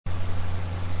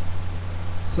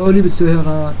So, liebe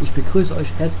Zuhörer, ich begrüße euch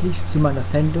herzlich zu meiner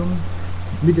Sendung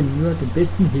mit nur den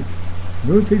besten Hits.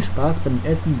 Nun viel Spaß beim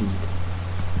ersten Lied.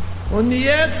 Und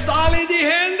jetzt alle die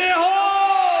Hände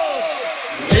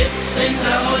hoch! Lebt in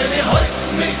der Eule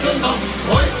Holzmichel noch,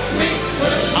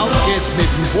 Holzmichel noch. Auf geht's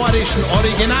mit dem bayerischen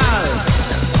Original.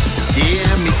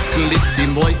 Der Michel lebt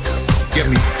im Wald, der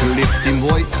Michel lebt im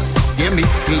Wald, der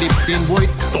Michel lebt im Wald,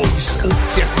 da ist oft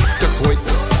sehr bitter kalt.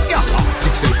 Er hat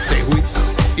sich selbst sein Holz,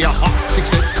 er hat sich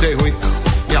selbst sein Holz,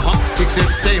 er hat sich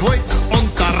selbst sein Holz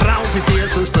und darauf ist er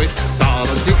so stolz.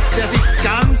 Darum sitzt er sich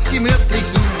ganz gemütlich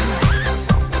hin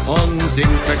und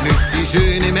singt vergnügt die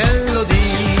schöne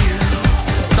Melodie.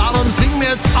 Darum singen wir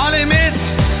jetzt alle mit.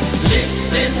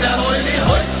 Lebt in der Eule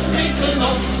Holzmichel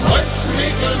noch,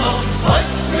 Holzmichel noch,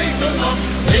 Holzmichel noch.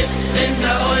 Lebt in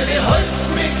der Eule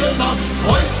Holzmichel noch,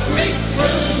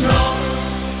 Holzmichel noch.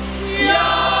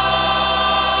 Ja!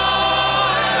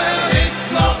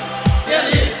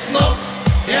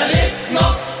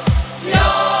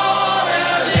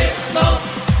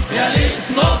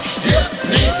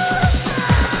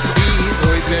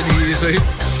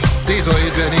 Dies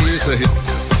heute wär nie so Hit,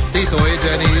 dies heute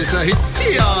wär nie so Hit,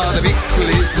 ja, der Michel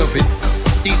ist noch fit.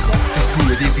 Dies macht das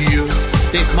gute Bier,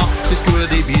 das macht das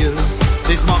gute Bier,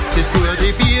 das macht das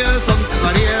gute Bier, sonst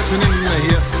war er schon immer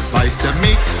hier. Weil's der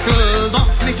Michel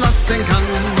doch nicht lassen kann,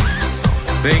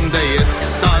 fängt er jetzt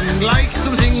dann gleich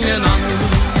zum Singen an.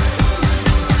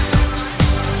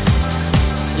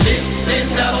 Lebt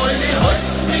in der Eule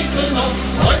Holzmichel noch,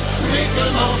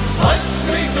 Holzmichel noch,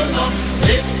 Holzmichel noch.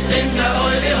 Lebt in der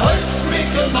Eule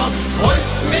Holzmichel noch,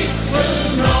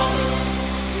 Holzmichel noch.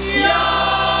 Ja,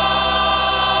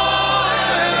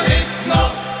 er lebt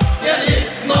noch, er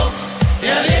lebt noch,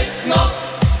 er lebt noch.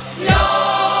 Ja,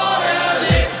 er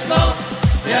lebt noch,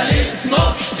 er lebt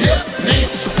noch, stirbt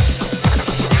nicht.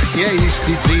 Er ist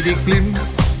nicht friedig blind,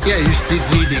 er ist nicht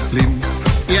friedig blind,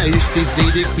 er ist nicht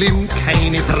friedig blind,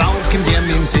 keine Frau kommt ihm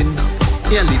im Sinn.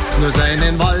 Er liebt nur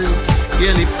seinen Wald,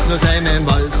 er liebt nur seinen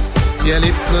Wald. Er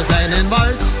liebt nur seinen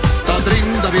Wald, da drin,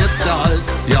 da wird er alt.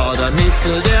 Ja, der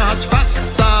Michel, der hat Spaß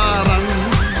daran,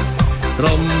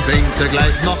 drum fängt er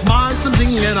gleich nochmal zum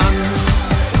Singen an.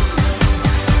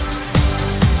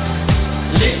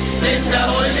 Lebt in der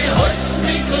Eule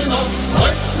Holzmichel noch,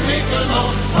 Holzmichel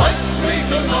noch,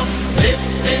 Holzmichel noch.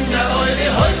 Lebt in der Eule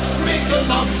Holzmichel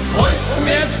noch,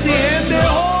 Holzmichel. Jetzt die Hände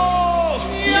hoch!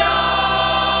 Ja,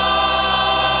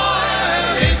 er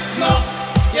lebt noch,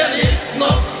 er lebt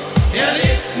noch. Er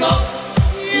lebt noch,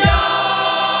 ja,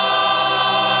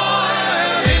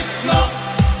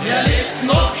 er lebt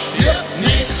noch, stirbt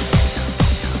nicht.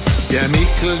 Der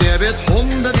Michel, der wird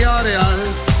 100 Jahre alt,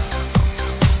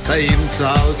 bei ihm zu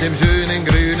Hause im schönen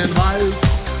grünen Wald.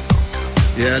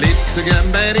 Er lebt so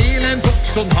gern bei Rehlein,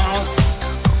 Fuchs und Haas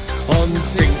und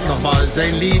singt nochmal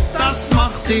sein Lied, das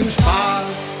macht ihm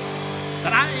Spaß.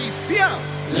 3, 4.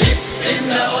 Lebt in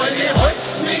der Eule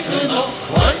Holzmichel noch,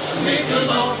 Holzmichel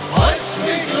noch,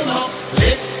 Holzmichel noch.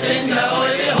 Lebt in der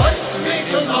Eule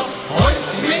Holzmichel noch,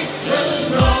 Holzmichel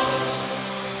noch.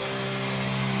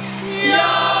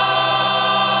 Ja,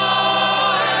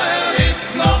 er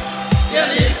lebt noch, er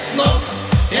lebt noch,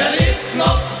 er lebt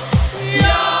noch.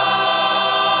 Ja,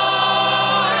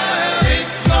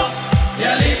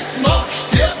 er lebt noch,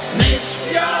 stirbt nicht.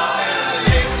 Ja, er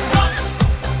lebt noch,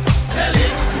 er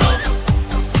lebt noch.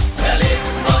 Er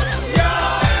lebt noch, ja,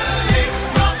 er lebt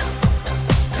noch,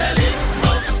 er lebt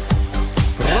noch.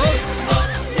 Prost!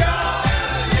 Ja,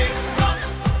 er lebt noch,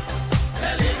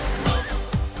 er lebt noch,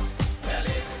 er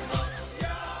lebt noch,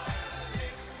 ja, er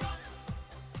lebt noch,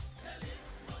 er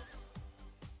lebt noch,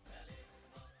 er lebt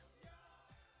noch.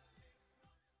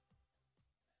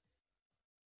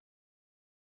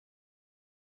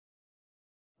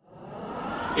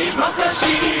 Ich mach das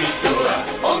Skitour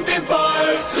und bin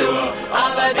voll zu,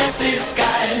 aber das ist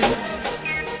geil.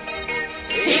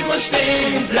 Ich muss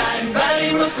stehen bleiben, weil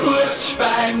ich muss kurz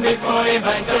speien, bevor ich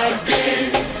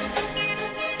weitergehe.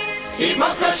 Ich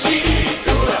mach das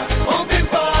Skitour und bin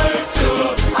voll zu,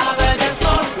 aber das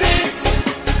macht nix.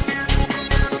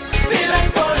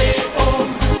 Vielleicht fall ich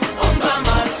und dann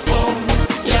macht's bumm,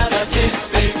 ja das ist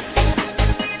fix.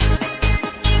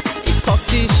 Ich pack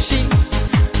die Ski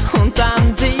und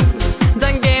dann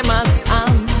gehen wir's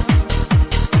an.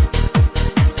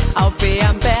 Auf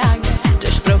ihrem Berg,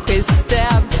 der Spruch ist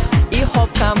derb, ich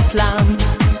hab keinen Plan.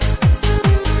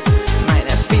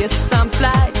 Meine Füße am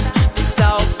Fleisch, die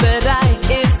Sauferei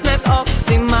ist nicht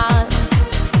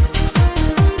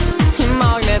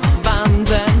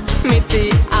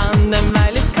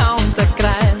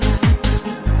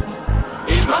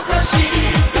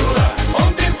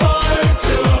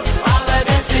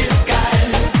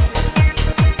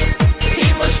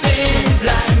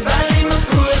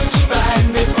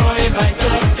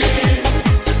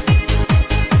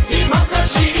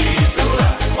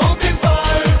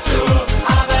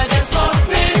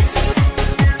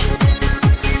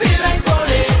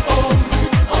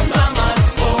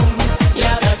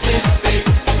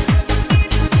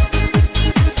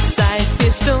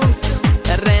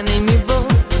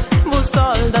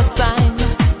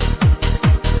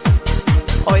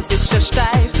schon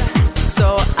steif, so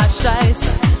a Scheiß,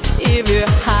 ich will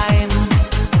heim.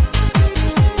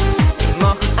 Ich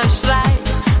mach einen Schrei,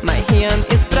 mein Hirn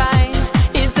ist brei,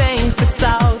 ich denk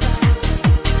versaut.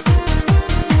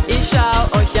 Ich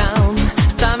schau euch an,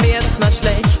 dann wird's mir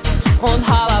schlecht und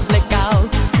hab a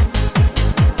Blackout.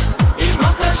 Ich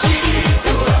mach ein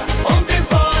Skitour und bin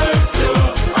voll zu,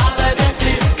 aber das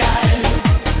ist geil.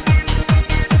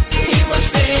 Ich muss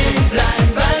stehen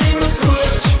bleiben, weil ich muss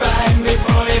kurz speien,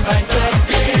 bevor ich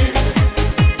weitergeh.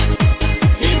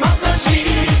 Ich mach ein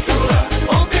Skitour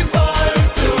und bin voll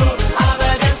zu,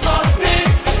 aber das macht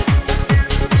nix.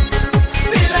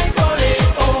 Vielleicht fall ich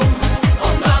um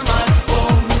und dann macht's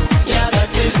bumm, ja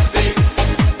das ist fix.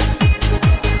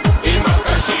 Ich mach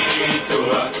ein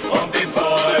Skitour und bin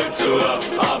voll zu,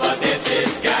 aber das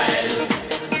ist geil.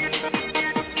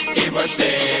 Ich muss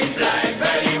stehen bleiben,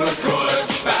 weil ich muss kurz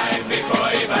speien, bevor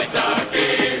ich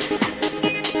weitergeh.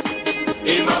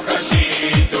 Ich mach ein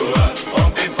Skitour und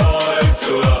bin voll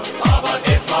zu, aber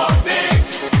das macht nix.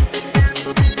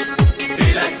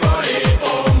 Vielleicht fall ich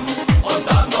um und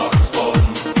dann macht's bumm,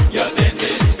 ja das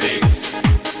ist fix.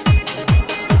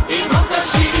 Ich mach ein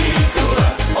Skitour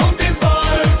und bin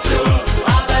voll zu,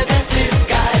 aber das ist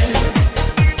geil.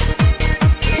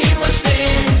 Ich muss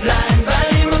stehen bleiben, weil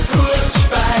ich muss kurz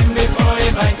speien, bevor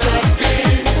ich weitergeh.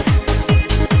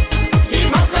 Ich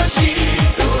mach ein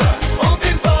Skitour und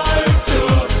bin voll zu,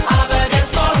 aber das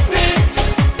macht nix.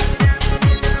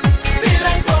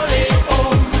 Vielleicht fall ich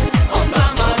um und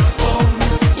dann macht's bumm,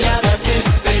 ja das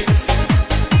ist fix.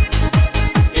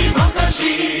 Ich mach ein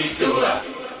Skitour.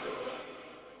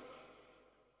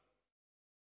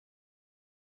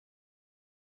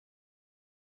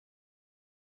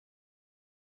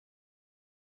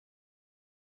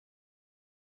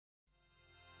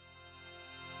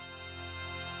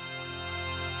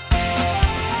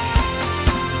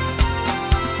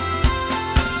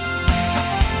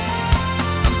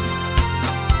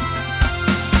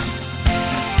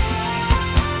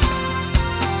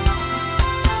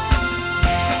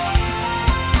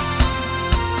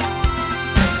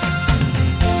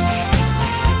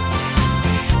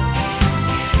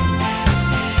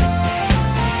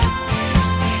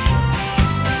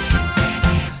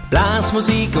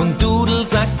 Blasmusik und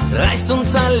Dudelsack reißt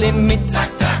uns alle mit.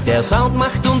 Der Sound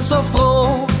macht uns so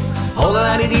froh.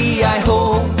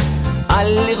 Ho-la-di-di-ai-ho.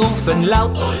 Alle rufen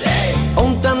laut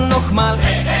und dann nochmal.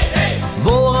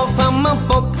 Worauf haben wir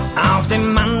Bock? Auf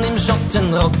den Mann im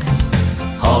Schottenrock.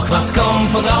 Hoch, was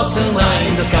kommt von draußen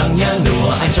rein? Das kann ja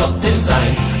nur ein Schotte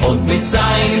sein. Und mit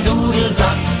seinem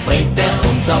Dudelsack bringt er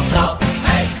uns auf Trab.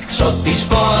 Schottisch,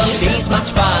 spornisch, das macht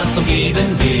Spaß und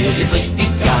geben wir jetzt richtig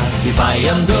Gas. Wir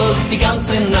feiern durch die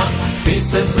ganze Nacht,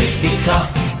 bis es richtig kracht.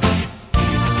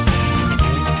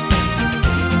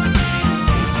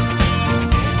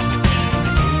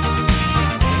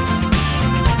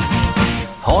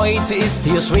 Heute ist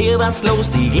hier schwer was los,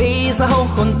 die Gläser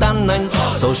hoch und dann ein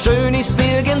so schön ist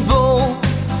nirgendwo.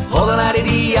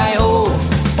 Ho-la-di-di-ai-ho.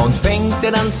 Und fängt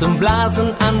er dann zum Blasen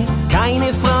an,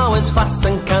 keine Frau es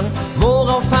fassen kann.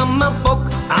 Worauf haben wir Bock?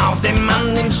 Auf den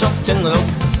Mann im Schottenrock.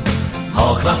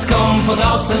 Hoch, was kommt von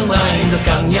draußen rein? Das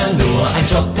kann ja nur ein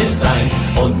Schotte sein.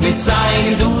 Und mit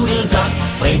seinem Dudelsack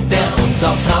bringt er uns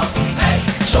auf Trab.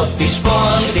 Schottisch,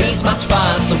 spornisch, das macht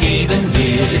Spaß und geben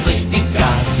wir jetzt richtig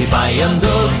Gas. Wir feiern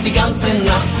durch die ganze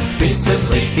Nacht, bis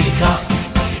es richtig kracht.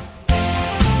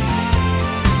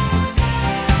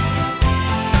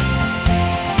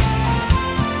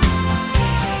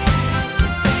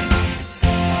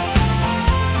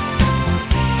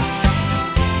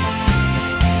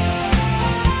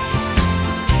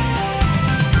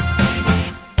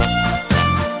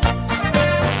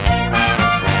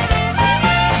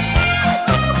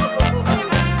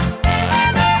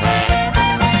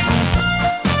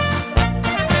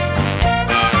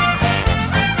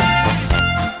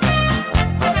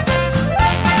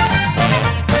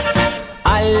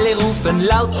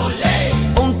 Laut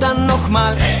und dann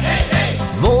nochmal.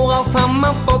 Worauf haben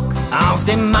wir Bock? Auf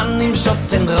den Mann im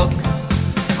Schottenrock.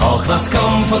 Hoch, was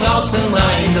kommt von draußen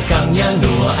rein? Das kann ja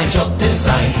nur ein Schotte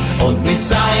sein. Und mit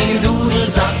seinem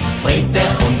Dudelsack bringt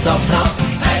er uns auf Trab.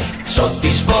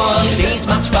 Schottisch, spornisch, das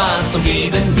macht Spaß und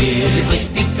geben wir jetzt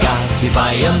richtig Gas. Wir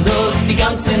feiern durch die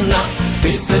ganze Nacht,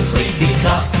 bis es richtig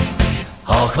kracht.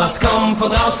 Hoch, was kommt von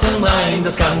draußen rein?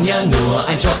 Das kann ja nur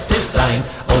ein Schotte sein.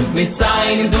 Und mit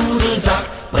seinem Dudelsack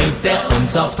bringt er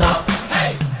uns auf Trab.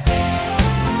 Hey!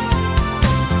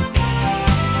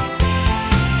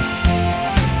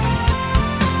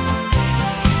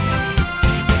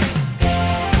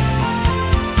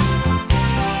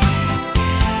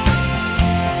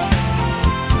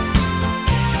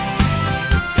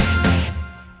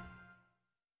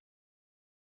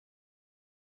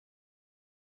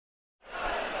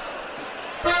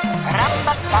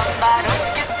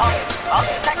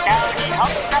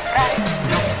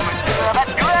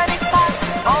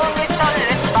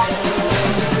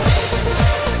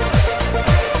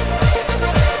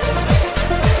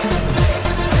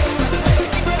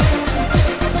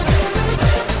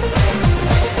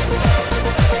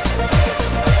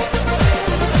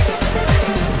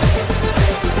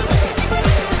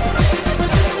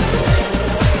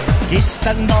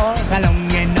 gestern war eine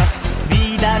lange Nacht,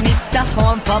 wieder mit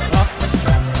daheim verbracht.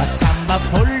 Rambazamba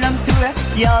voll am Tour,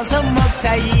 ja so mag's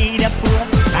auch jeder Bub.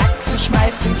 Achsen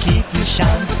schmeißen, Kittel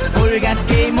schauen, Vollgas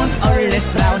geben und alles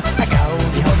trauen. A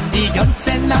Gaudi haben die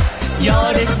ganze Nacht, ja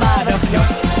das war doch klar.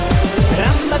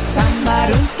 Rambazamba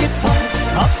rundgezogen,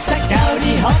 hab's a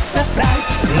Gaudi, hab's a Frau.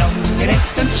 Lang,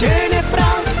 recht und schöne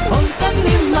Frau und dann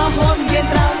nimmer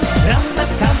heimgetraut.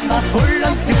 Rambazamba voll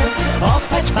am Tour, hab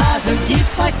halt Spaß und gib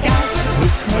halt Gas.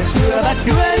 Rück mal zu, aber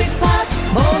du die Fahrt,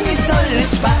 morgen ist alles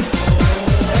Spaß.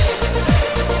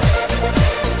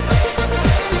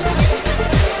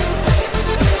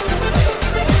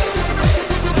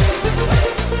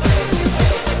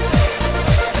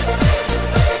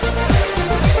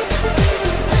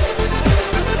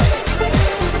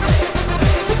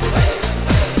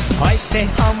 Heute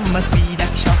haben wir's wieder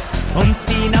geschafft und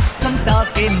die Nacht zum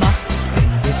Tag gemacht.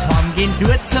 Denn das Heimgehen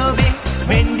tut so weh,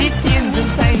 wenn die Dirndl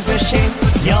sein so schön.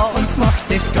 Ja, uns macht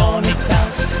das gar nix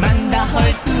aus, man, da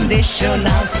halten das schon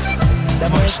aus. Da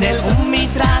mal schnell mich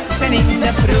drehen, denn in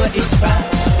der Früh ist Spaß.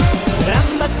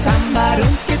 Rambazamba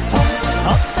rundgezogen,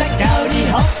 hab's a Gaudi,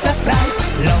 hab's a Frau.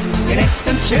 Lang, recht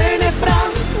und schöne Frau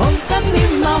und dann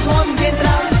nimmer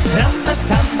heimgetraut.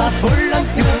 Rambazamba voll und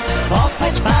Tour, hab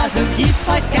halt Spaß und gib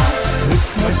halt Gas. Rück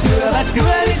mal zu, aber du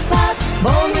die Fahrt,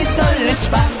 morgen ist alles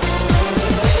Spaß.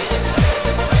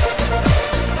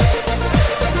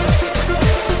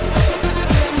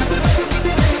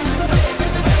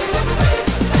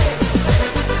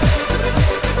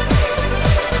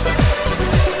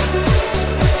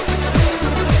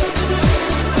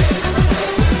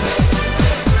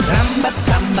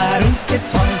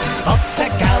 Rundgezogen, hab's a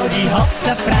Gaudi, hab's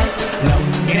a Frau. Lang,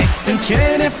 recht und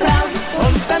schöne Frau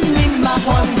und dann nimmer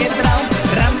heimgetraut.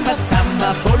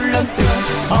 Rambazamba voll und Tour,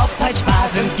 hab halt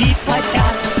Spaß und gib halt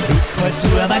Gas. Rück halt zu,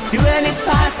 aber tu nicht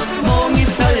Fahrt, morgen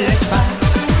ist alles Spaß.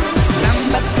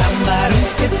 Rambazamba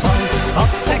rundgezogen,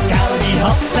 hab's a Gaudi,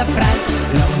 hab's a Frau.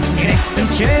 Lang, recht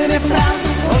und schöne Frau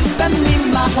und dann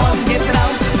nimmer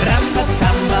heimgetraut.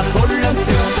 Rambazamba voll und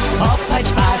Tour, hab halt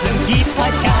Spaß und gib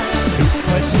halt Gas.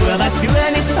 Rück zu, aber tu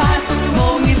nicht Fahrt,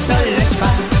 morgen ist alles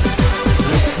Spaß.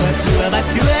 Rück zu, aber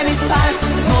tu nicht Fahrt,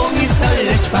 morgen ist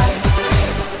alles Spaß.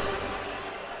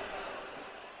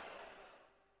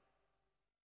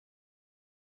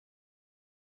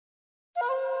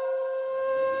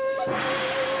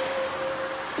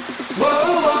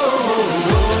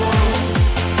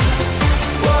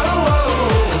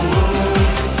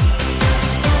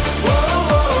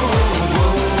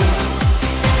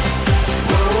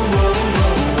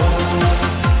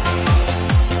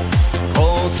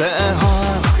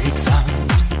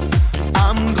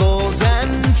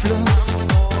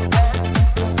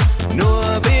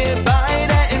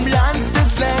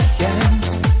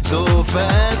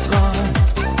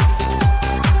 Verträumt.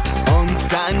 Und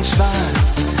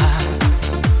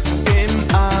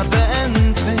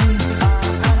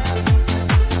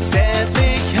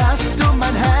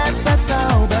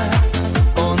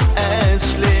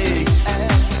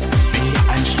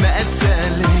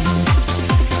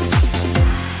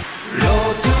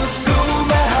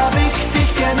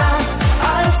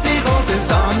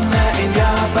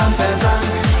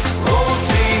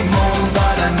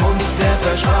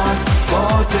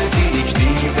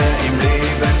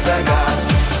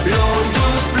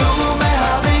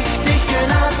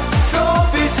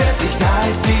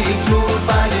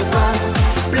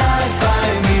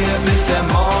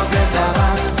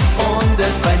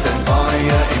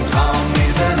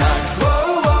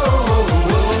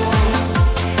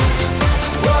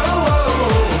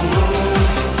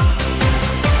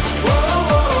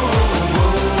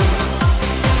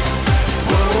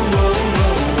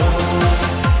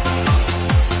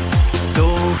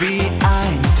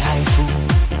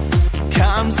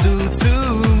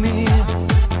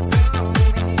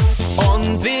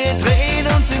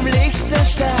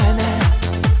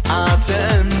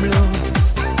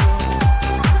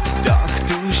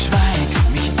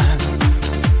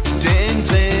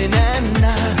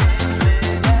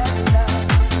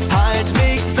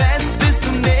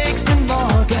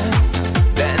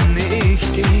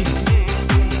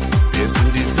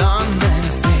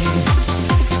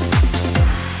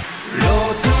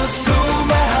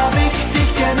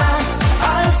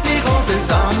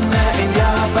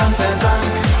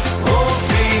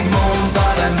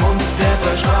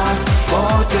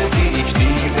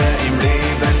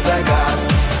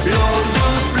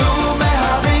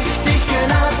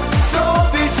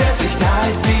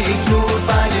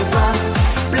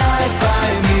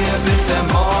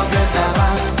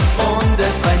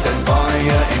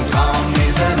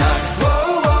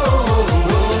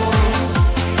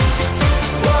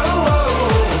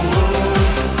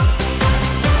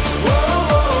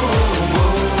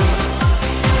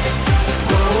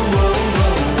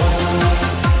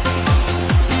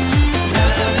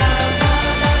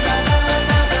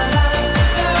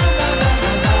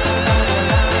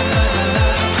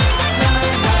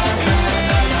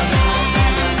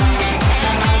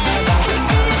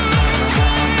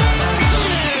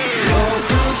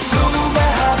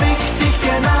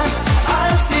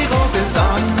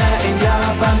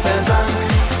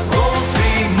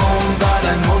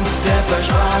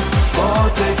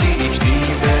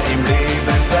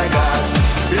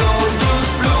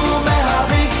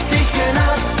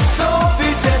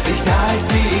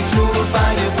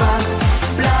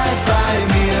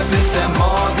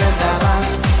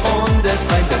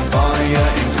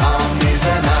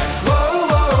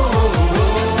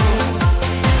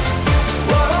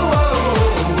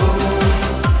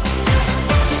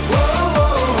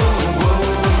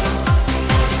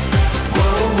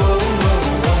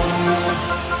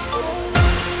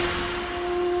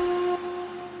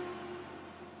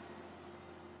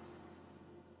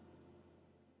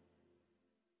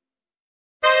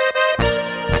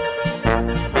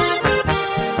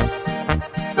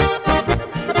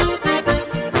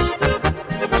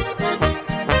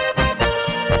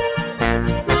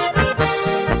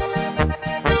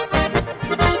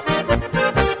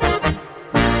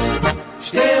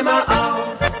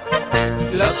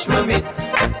Latsch mal mit,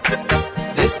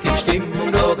 das gibt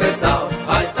Stimmung, da geht's auf.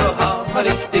 Heute hauen wir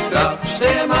richtig drauf,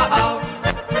 steh mal auf.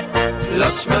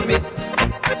 Latsch mal mit,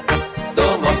 da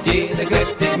macht jeder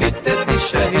kräftig mit, das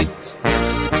ist ein Hit.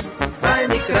 Sei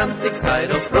nicht grantig, sei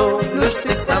doch froh,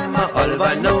 lustig sind wir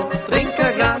allweil noch. Trink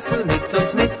ein Glasl mit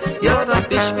uns mit, ja dann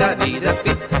bist gar wieder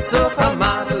fit. Such ein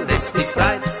Madel, das dich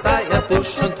freit, sei ein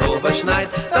Busch und Oberschneid.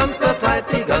 Tanz dort heut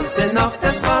die ganze Nacht,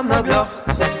 es war noch Glacht.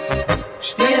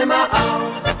 Steh mal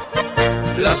auf,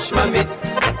 latsch mal mit,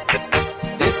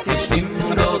 das gibt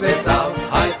Stimmung, da geht's auf.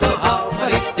 Heute auch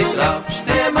richtig drauf,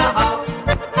 steh mal auf,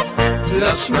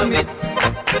 latsch mal mit,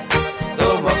 da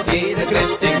macht jeder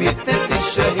kräftig mit, das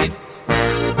ist ein Hit.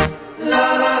 La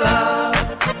la la,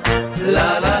 la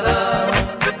la la,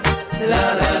 la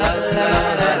la la, la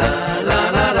la la, la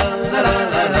la la, la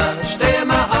la la. Steh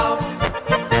mal auf,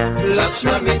 latsch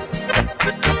mal mit,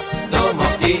 da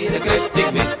macht jeder kräftig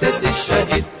mit, das ist ein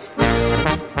Hit.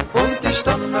 Und die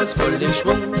Standards voll im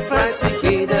Schwung, freut sich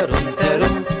jeder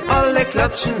rundherum. Alle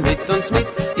klatschen mit uns mit,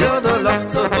 ja da lacht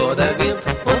sogar der Wirt.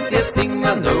 Und jetzt singen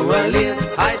wir noch ein Lied,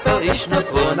 heut da ist noch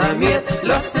keiner mehr.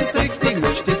 Lasst uns richtig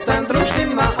lustig sein, drum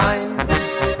stimmen wir ein.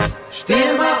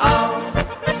 Steh mal auf,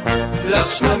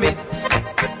 latsch mal mit,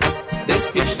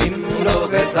 das gibt Stimmung, da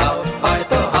geht's auf. Heut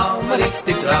da hauen wir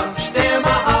richtig drauf, steh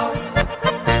mal auf,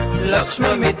 latsch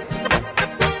mal mit,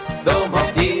 da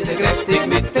macht jeder kräftig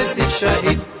mit, das ist ein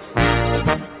Hit.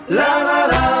 La la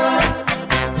la,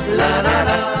 la la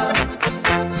la,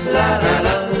 la la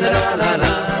la, la la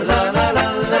la, la la la,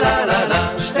 la la la.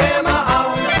 Steh mal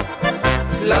auf,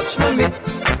 latsch mal mit,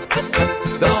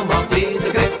 da macht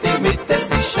jeder kräftig mit, das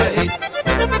ist ein Hit.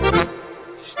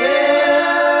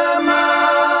 Steh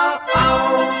mal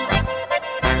auf,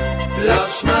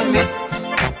 latsch mal mit,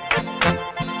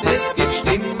 das gibt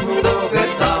Stimmung, da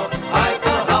geht's auf.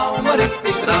 Heute hauen wir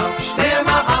richtig drauf. Steh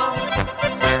mal auf,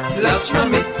 latsch mal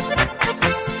mit,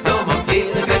 da macht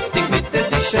jeder kräftig mit, das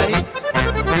ist ein Hit.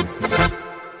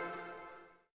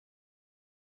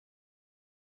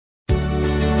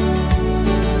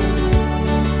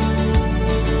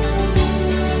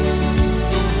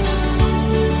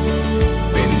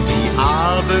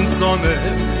 Sonne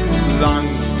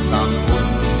langsam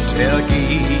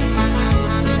untergeht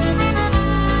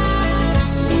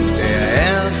und der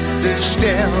erste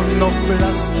Stern noch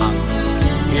blass am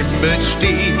Himmel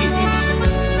steht,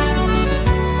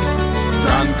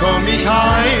 dann komm ich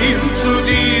heim zu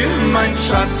dir, mein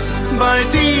Schatz, bei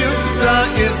dir, da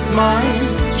ist mein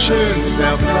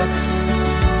schönster Platz,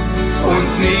 und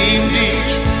nehm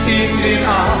dich in den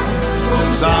Arm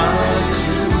und sag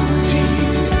zu dir: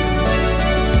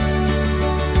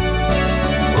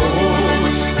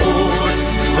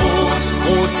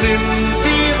 Rot sind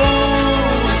die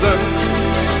Rosen,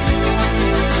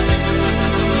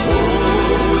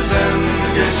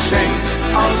 Rosengeschenk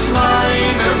aus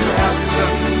meinem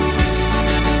Herzen.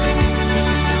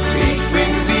 Ich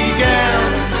bring sie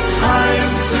gern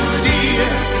heim zu dir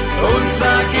und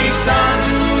sag ich dank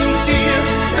dir,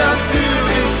 dafür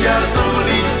bist ja so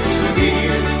lieb zu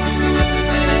mir.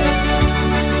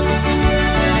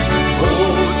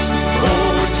 Rot,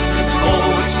 rot,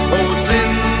 rot, rot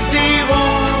sind die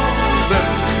Rosen,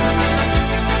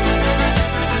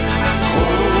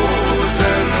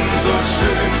 Rosen so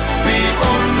schön wie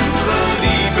unsere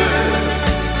Liebe.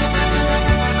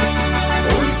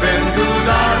 Und wenn du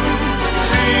dann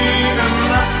Tränen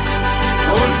lachst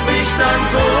und mich dann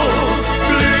so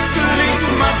glücklich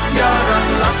machst, ja dann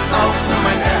lacht auch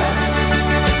mein Herz.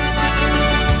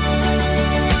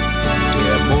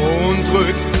 Der Mond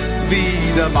rückt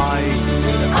wieder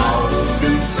meine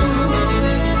Augen zu,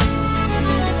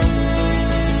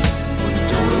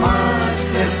 magst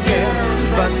es gern,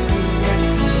 was ich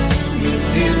jetzt mit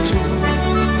dir tu.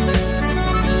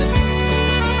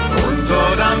 Und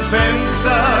dort am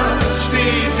Fenster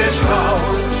steht der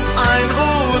Strauß, ein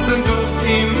Rosenduft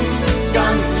im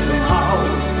ganzen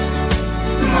Haus.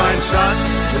 Mein Schatz,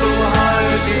 so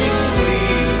halt ich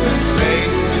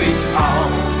lebenslänglich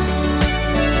aus.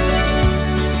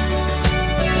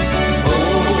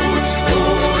 Rot,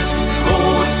 rot,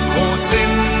 rot, rot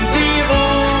sind die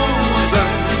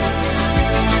Rosen,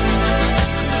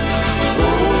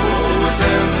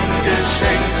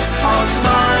 Rosengeschenk aus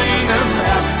meinem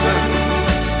Herzen.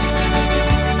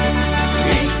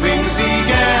 Ich bring sie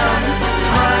gern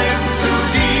heim zu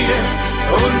dir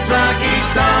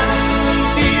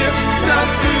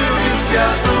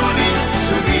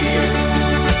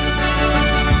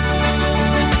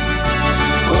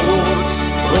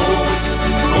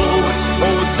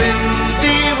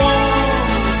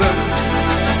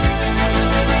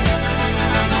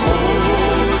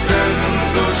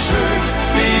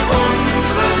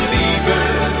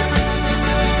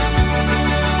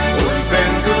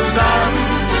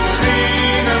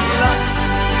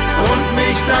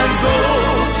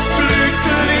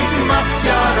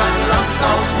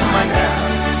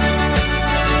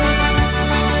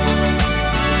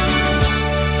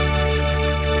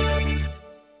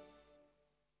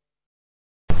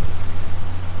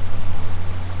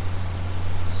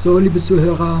So, liebe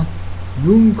Zuhörer,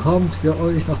 nun kommt für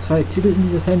euch noch 2 Titel in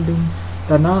dieser Sendung.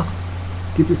 Danach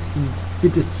gibt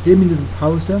es 10 Minuten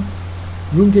Pause.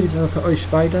 Nun geht es aber für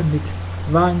euch weiter mit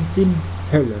Wahnsinn,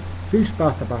 Hölle. Viel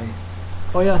Spaß dabei.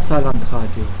 Euer Saarland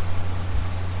Radio.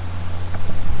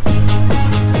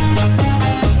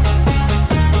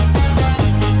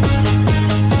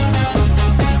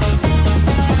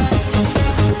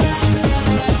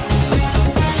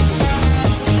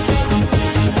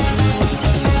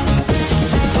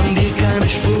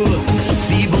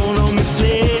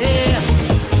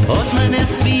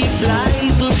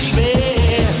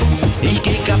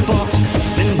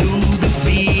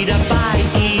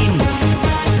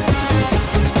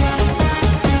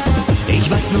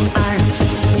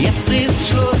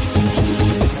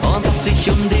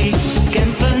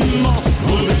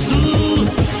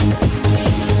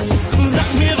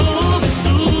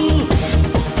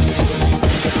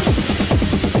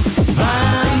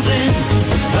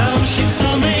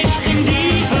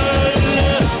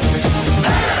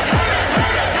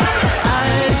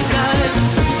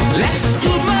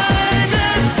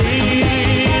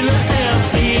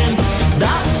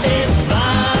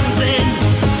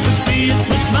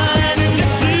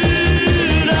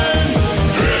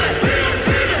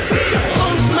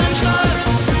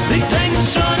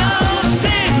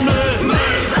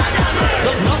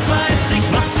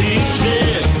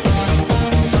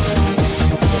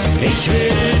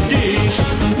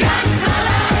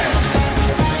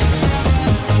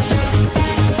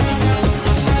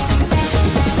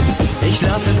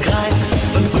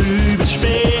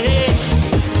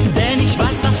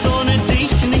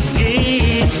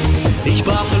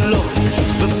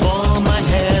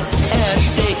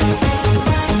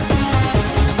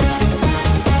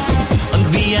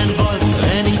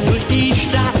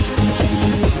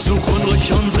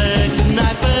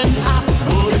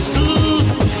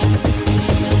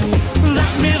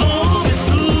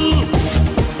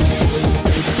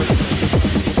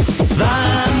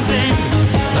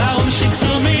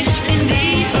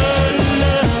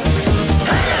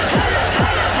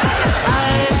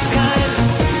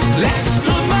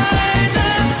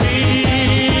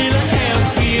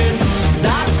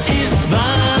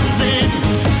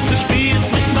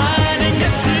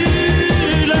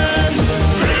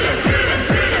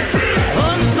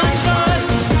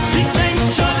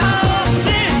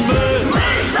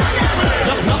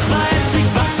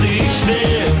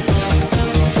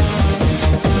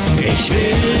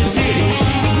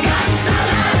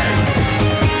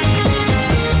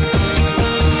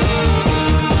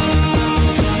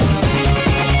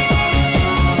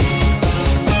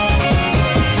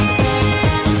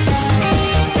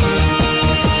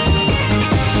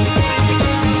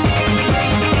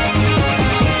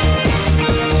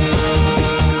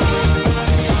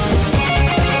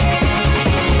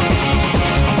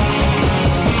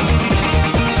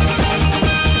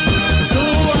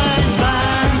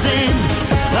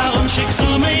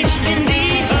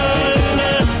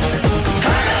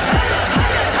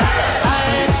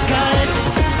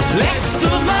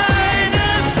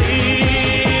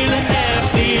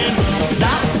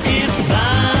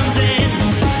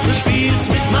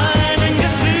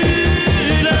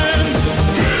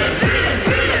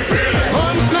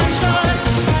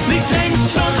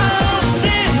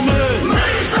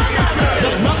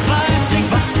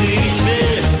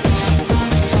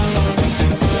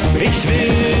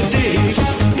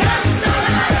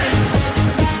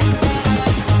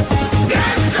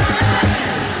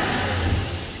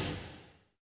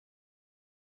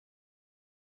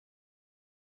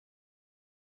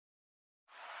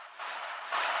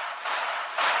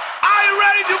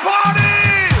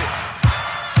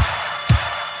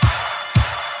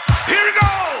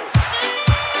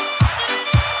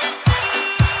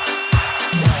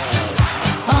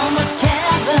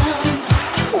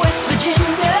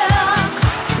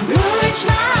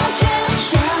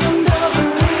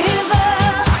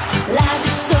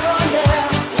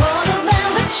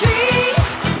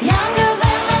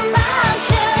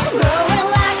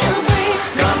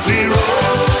 Country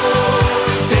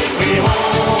roads, take me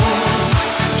home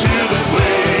to the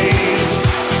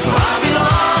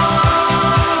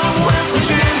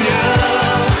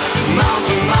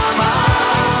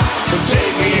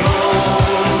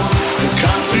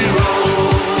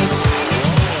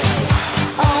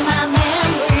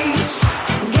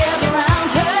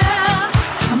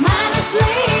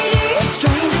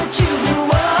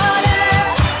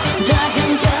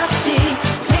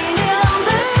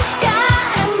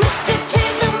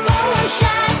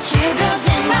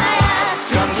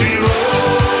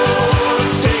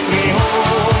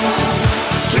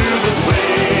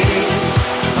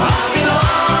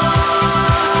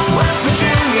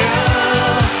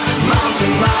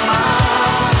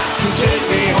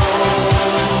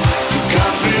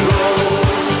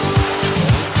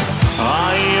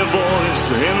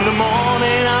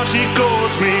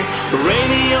The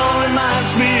radio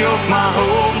reminds me of my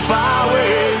home far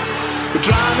away. But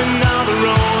driving down the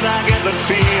road, I get that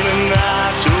feeling that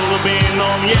I should have been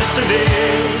home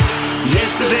yesterday.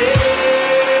 Yesterday,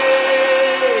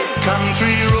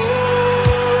 country roads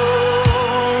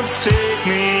take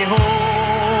me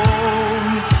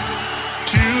home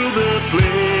to the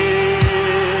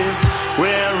place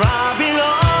where I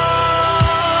belong.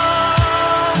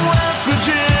 West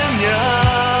Virginia,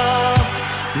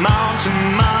 mountain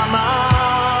mama,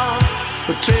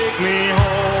 take me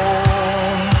home.